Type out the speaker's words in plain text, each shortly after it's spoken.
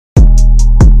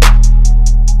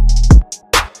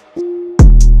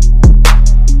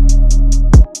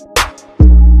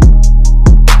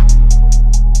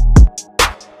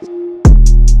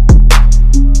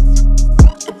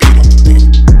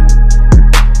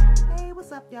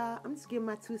I'm just giving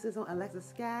my 2 cents on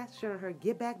Alexis Skyy sharing her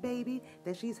get back baby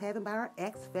that she's having by her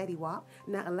ex, Fetty Wap.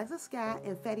 Now, Alexis Skyy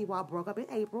and Fetty Wap broke up in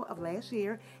April of last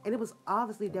year, and it was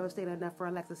obviously devastating enough for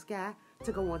Alexis Skyy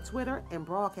to go on Twitter and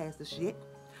broadcast the shit.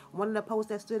 One of the posts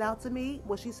that stood out to me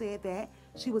was she said that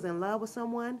she was in love with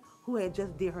someone who had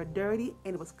just did her dirty,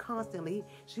 and it was constantly.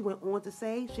 She went on to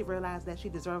say she realized that she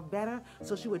deserved better,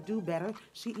 so she would do better.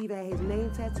 She even had his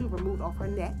name tattoo removed off her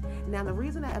neck. Now, the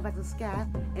reason that Alexis Skyy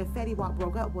and Fetty Wap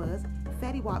broke up was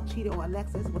Fetty Wap cheated on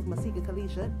Alexis with Masika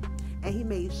Kalisha, and he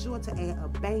made sure to add a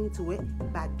bang to it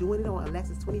by doing it on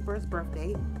Alexis' 21st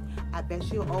birthday. I bet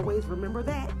she'll always remember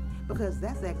that, because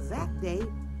that's the exact day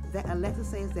that Alexis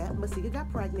says that Masika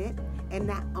got pregnant, and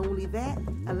not only that,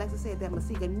 Alexis said that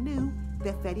Masika knew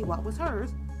that Fetty Wap was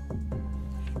hers,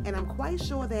 and I'm quite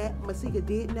sure that Masika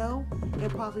did know and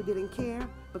probably didn't care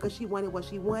because she wanted what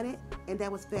she wanted, and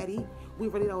that was Fetty. We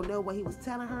really don't know what he was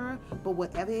telling her, but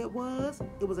whatever it was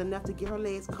enough to get her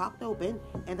legs cocked open,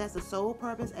 and that's the sole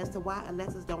purpose as to why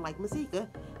Alexis don't like Masika.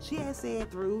 She had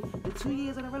said through the 2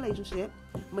 years of the relationship,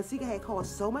 Masika had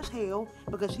caused so much hell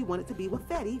because she wanted to be with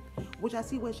Fetty, which I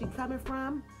see where she's coming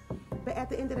from. But at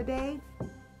the end of the day,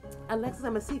 Alexis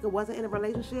and Masika wasn't in a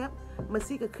relationship.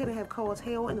 Masika couldn't have caused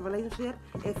hell in the relationship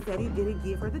if Fetty didn't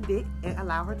give her the dick and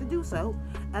allow her to do so.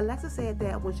 Alexis said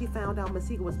that when she found out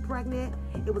Masika was pregnant,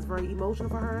 it was very emotional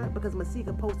for her because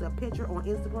Masika posted a picture on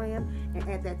Instagram, and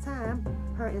at that time,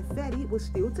 her and Fetty was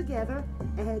still together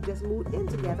and had just moved in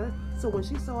together. So when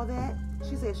she saw that,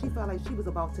 she said she felt like she was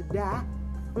about to die.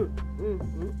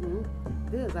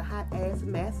 This is a hot ass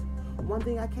mess. One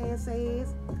thing I can say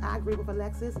is, I agree with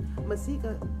Alexis.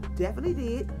 Masika definitely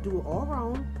did do it all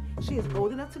wrong. She is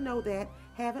old enough to know that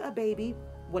having a baby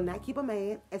will not keep a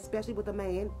man, especially with a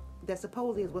man that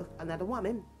supposedly is with another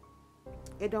woman.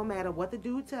 It don't matter what the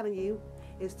dude telling you.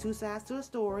 It's two sides to a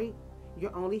story.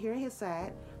 You're only hearing his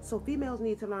side. So females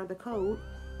need to learn the code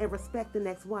and respect the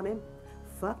next woman.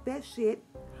 Fuck that shit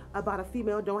about a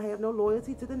female don't have no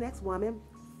loyalty to the next woman.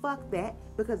 Fuck that,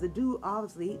 because the dude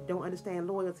obviously don't understand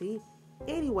loyalty.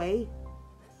 Anyway,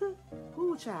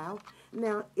 ooh, child.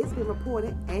 Now, it's been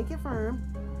reported and confirmed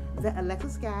that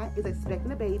Alexis Skyy is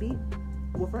expecting a baby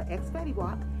with her ex Fetty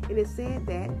Wap, and it said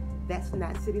that that's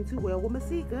not sitting too well with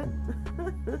Masika.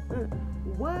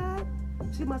 What?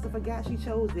 She must have forgot she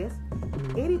chose this.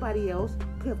 Anybody else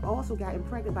could have also gotten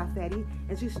pregnant by Fetty,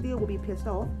 and she still would be pissed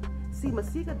off. See,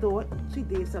 Masika thought she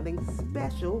did something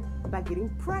special by getting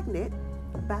pregnant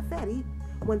by Fetty,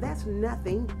 when that's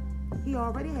nothing. He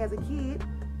already has a kid,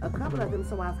 a couple of them,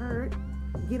 so I've heard.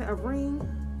 Getting a ring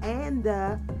and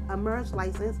a marriage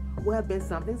license would have been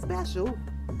something special.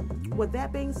 With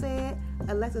that being said,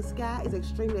 Alexis Skyy is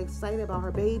extremely excited about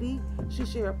her baby. She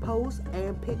shared posts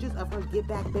and pictures of her get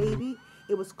back baby.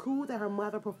 It was cool that her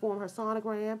mother performed her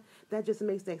sonogram. That just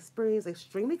makes the experience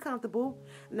extremely comfortable.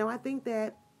 Now, I think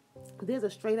that there's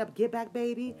a straight up get back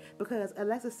baby because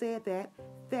Alexis said that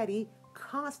Fetty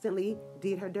constantly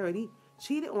did her dirty,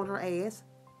 cheated on her ass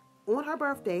on her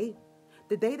birthday,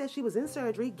 the day that she was in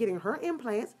surgery getting her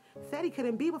implants. Fetty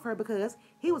couldn't be with her because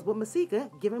he was with Masika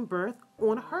giving birth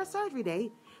on her surgery day.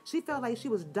 She felt like she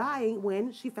was dying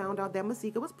when she found out that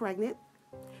Masika was pregnant.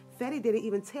 Fetty didn't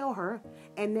even tell her,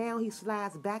 and now he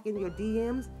slides back in your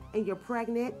DMs and you're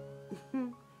pregnant.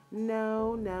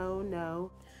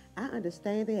 No. I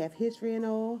understand they have history and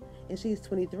all, and she's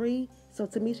 23, so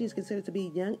to me she's considered to be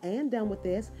young and done with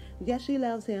this. Yes, she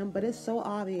loves him, but it's so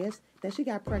obvious that she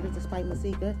got pregnant despite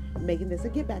Masika making this a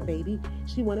get-back baby.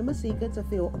 She wanted Masika to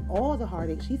feel all the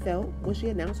heartache she felt when she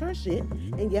announced her shit,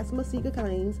 and yes, Masika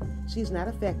claims she's not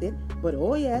affected, but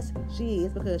oh yes, she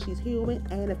is, because she's human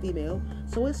and a female,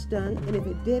 so it stung, and if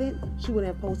it didn't, she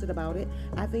wouldn't have posted about it.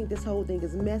 I think this whole thing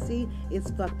is messy. It's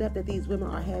fucked up that these women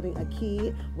are having a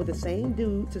kid with the same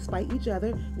dude to spite each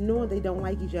other, knowing they don't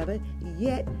like each other,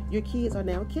 yet your kids are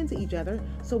now kin to each other.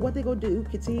 So what they gonna do?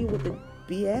 Continue with the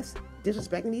BS,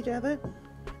 disrespecting each other,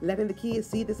 letting the kids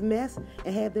see this mess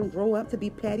and have them grow up to be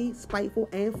petty, spiteful,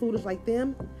 and foolish like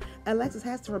them? Alexis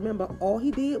has to remember all he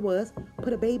did was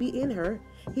put a baby in her.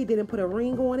 He didn't put a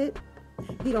ring on it.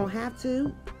 He don't have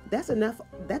to. That's enough.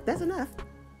 That's enough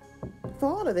for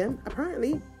all of them,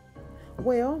 apparently.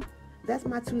 Well, that's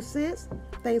my 2 cents.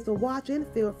 Thanks for watching.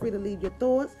 Feel free to leave your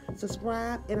thoughts.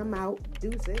 Subscribe, and I'm out.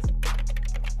 Deuces.